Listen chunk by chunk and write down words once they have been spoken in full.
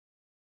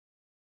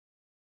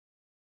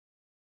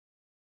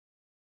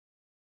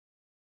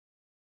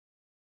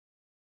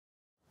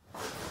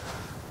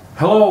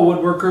Hello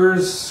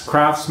woodworkers,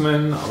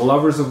 craftsmen,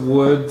 lovers of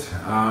wood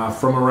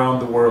from around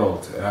the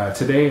world.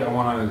 Today I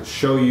want to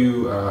show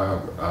you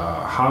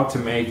how to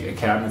make a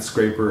cabinet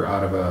scraper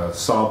out of a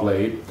saw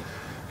blade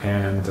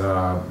and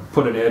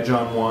put an edge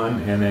on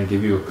one, and then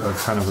give you a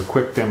kind of a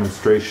quick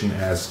demonstration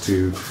as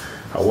to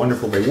how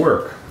wonderful they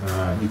work.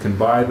 You can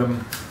buy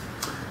them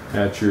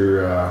at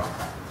your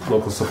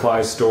local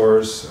supply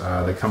stores.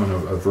 They come in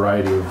a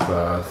variety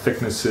of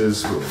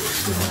thicknesses,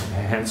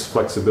 hence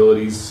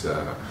flexibilities.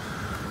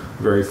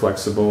 Very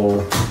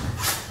flexible,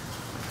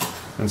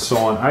 and so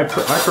on. I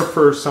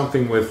prefer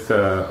something with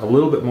a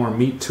little bit more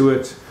meat to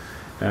it.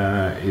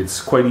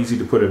 It's quite easy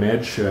to put an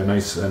edge, a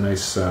nice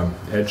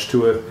edge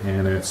to it,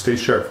 and it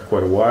stays sharp for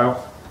quite a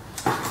while.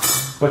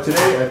 But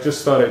today I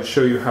just thought I'd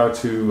show you how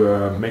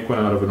to make one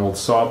out of an old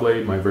saw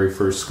blade. My very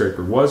first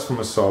scraper was from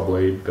a saw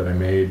blade that I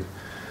made,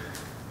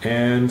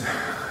 and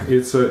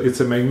it's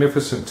a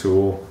magnificent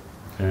tool,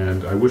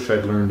 and I wish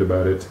I'd learned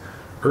about it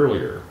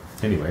earlier.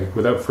 Anyway,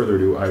 without further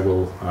ado, I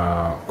will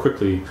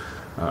quickly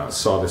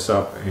saw this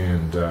up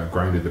and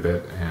grind it a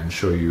bit and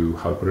show you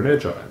how to put an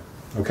edge on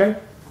it. Okay?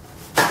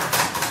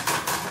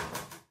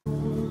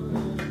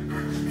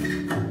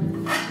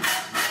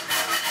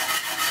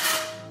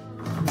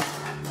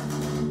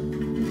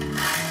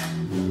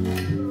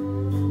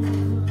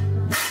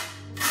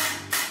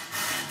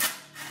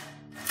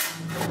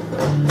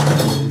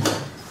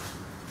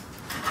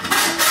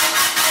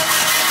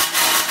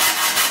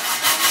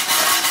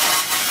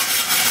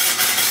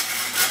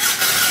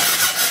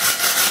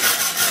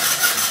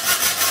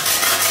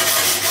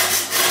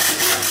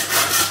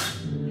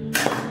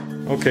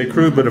 Okay,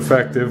 crude but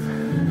effective,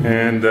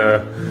 and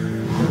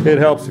it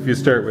helps if you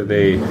start with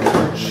a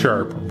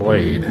sharp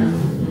blade.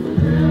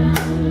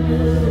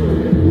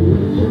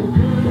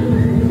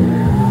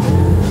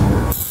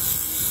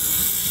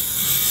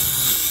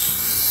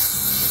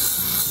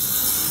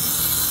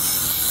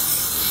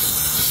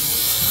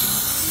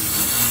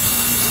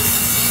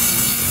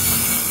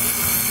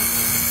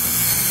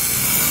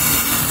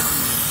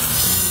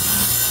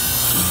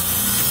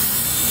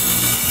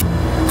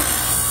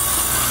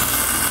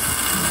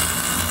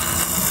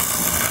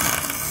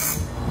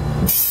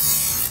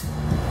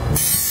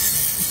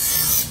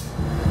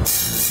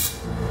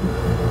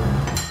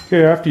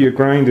 Okay, after you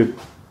grind it,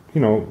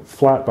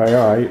 flat by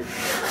eye,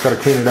 got to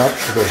clean it up.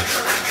 The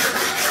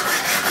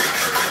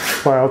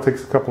file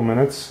takes a couple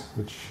minutes,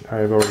 which I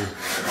have already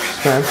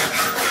spent.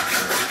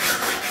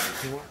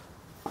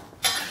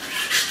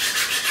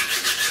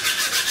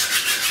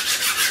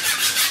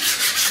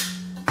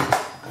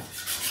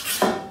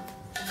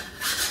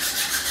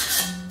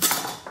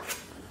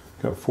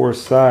 Got 4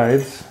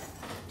 sides,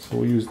 so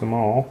we'll use them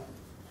all.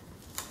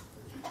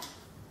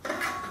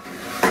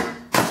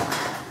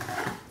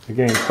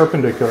 Again,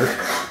 perpendicular.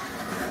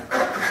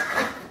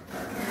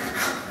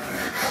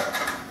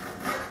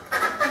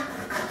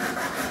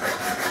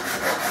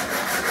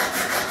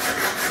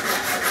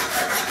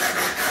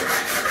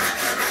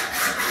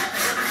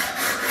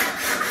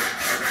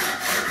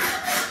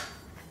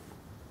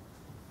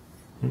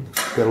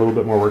 Got a little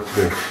bit more work to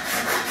do.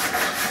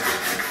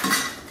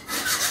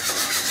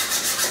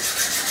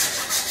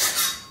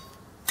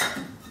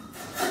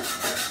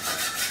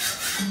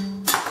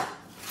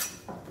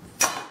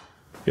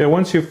 Yeah,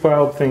 once you've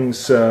filed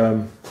things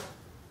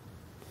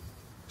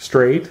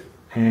straight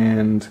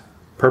and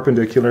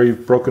perpendicular,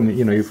 you've broken,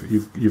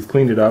 you've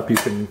cleaned it up. You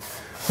can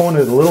hone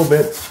it a little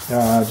bit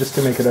just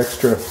to make it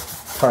extra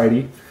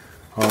tidy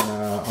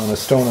on a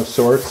stone of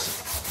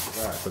sorts.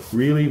 But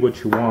really,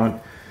 what you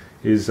want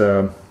is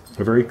a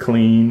very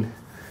clean,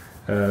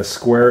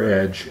 square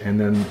edge, and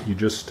then you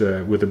just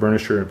with the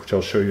burnisher, which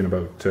I'll show you in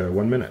about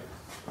 1 minute.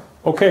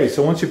 Okay,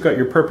 so once you've got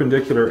your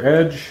perpendicular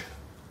edge,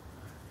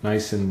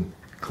 nice and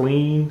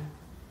clean,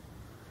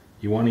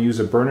 you want to use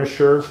a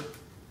burnisher,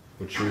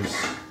 which is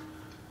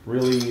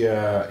really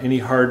any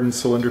hardened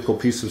cylindrical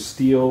piece of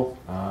steel.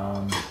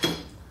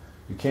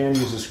 You can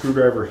use a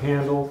screwdriver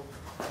handle.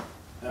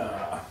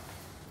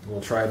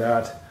 We'll try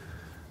that.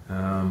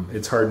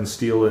 It's hardened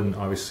steel and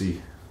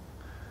obviously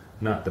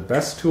not the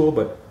best tool,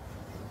 but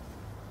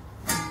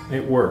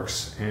it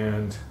works,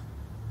 and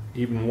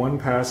even one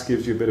pass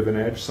gives you a bit of an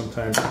edge.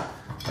 Sometimes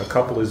a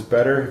couple is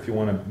better if you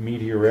want a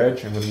meatier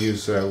edge. I'm going to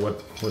use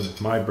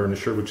my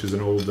burnisher, which is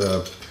an old,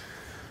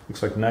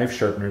 looks like knife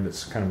sharpener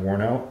that's kind of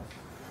worn out.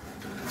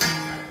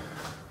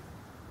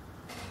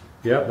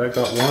 Yep, that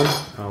got one.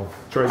 I'll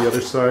try the other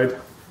side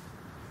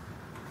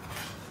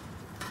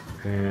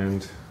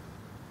and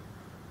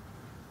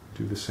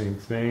do the same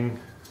thing.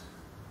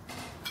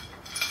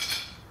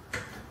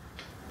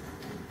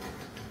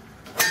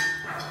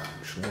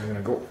 Actually, I'm going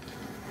to go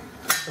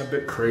a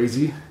bit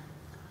crazy.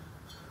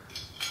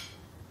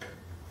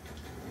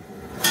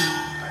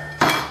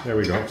 There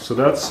we go. So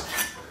that's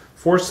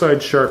 4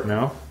 sides sharp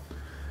now,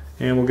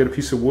 and we'll get a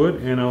piece of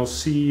wood and I'll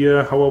see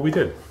how well we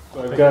did.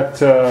 So I've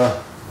got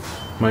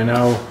my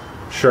now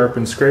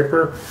sharpened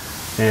scraper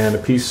and a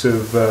piece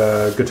of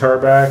guitar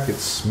back.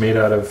 It's made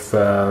out of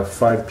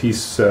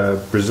 5-piece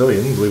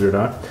Brazilian, believe it or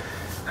not.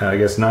 I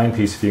guess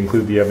 9-piece if you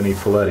include the ebony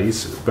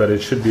filettes, but it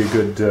should be a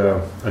good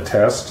a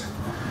test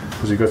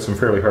because you've got some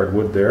fairly hard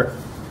wood there.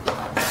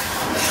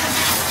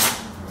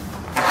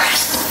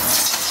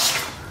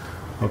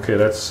 Okay,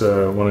 that's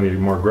one of the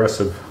more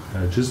aggressive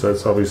edges.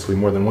 That's obviously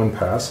more than one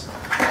pass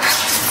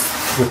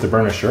with the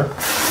burnisher.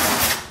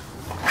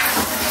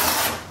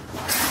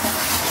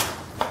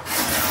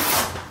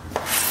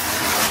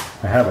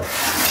 I have a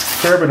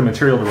fair bit of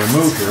material to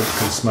remove here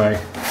because my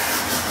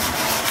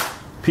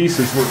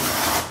pieces were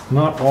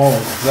not all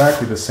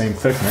exactly the same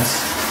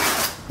thickness.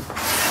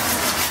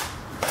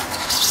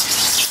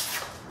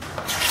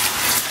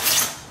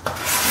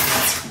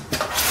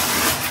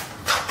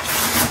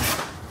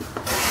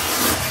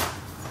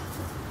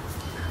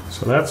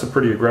 So that's a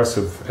pretty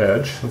aggressive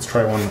edge. Let's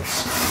try one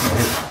that's,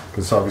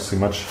 because obviously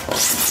not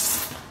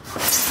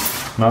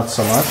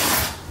so much,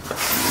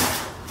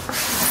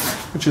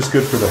 which is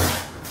good for the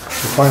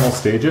final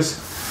stages.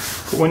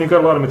 But when you've got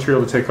a lot of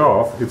material to take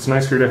off, it's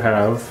nicer to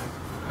have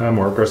a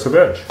more aggressive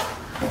edge.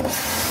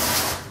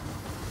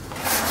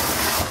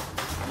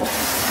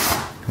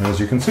 And as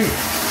you can see.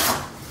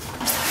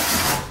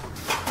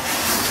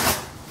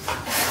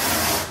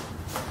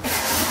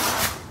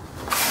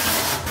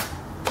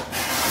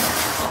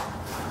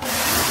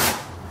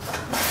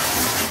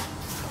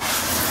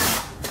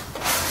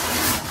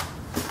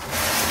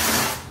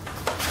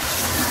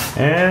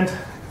 And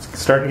it's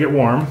starting to get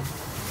warm.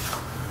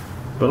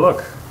 But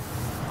look,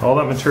 all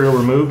that material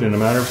removed in a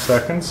matter of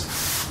seconds,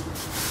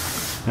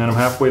 and I'm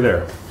halfway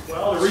there.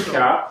 Well, to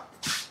recap,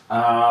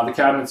 the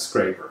cabinet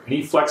scraper.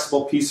 Any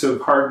flexible piece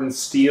of hardened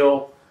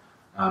steel,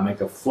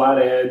 make a flat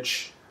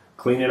edge,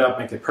 clean it up,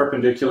 make it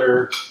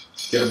perpendicular,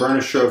 get a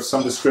burnisher of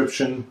some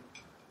description,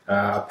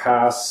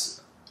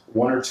 pass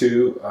 1 or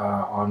 2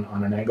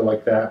 on an angle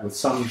like that with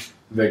some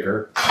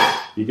vigor.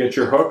 You get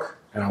your hook,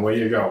 and away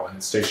you go, and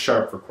it stays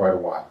sharp for quite a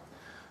while.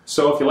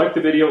 So if you like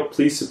the video,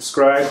 please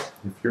subscribe.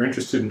 If you're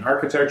interested in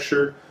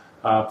architecture,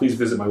 please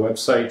visit my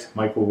website,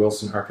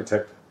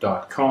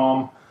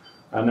 michaelwilsonarchitect.com.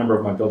 A number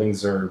of my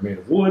buildings are made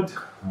of wood,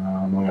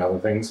 among other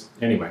things.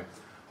 Anyway,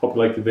 hope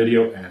you like the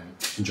video and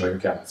enjoy your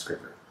cabinet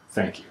scraper.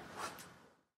 Thank you.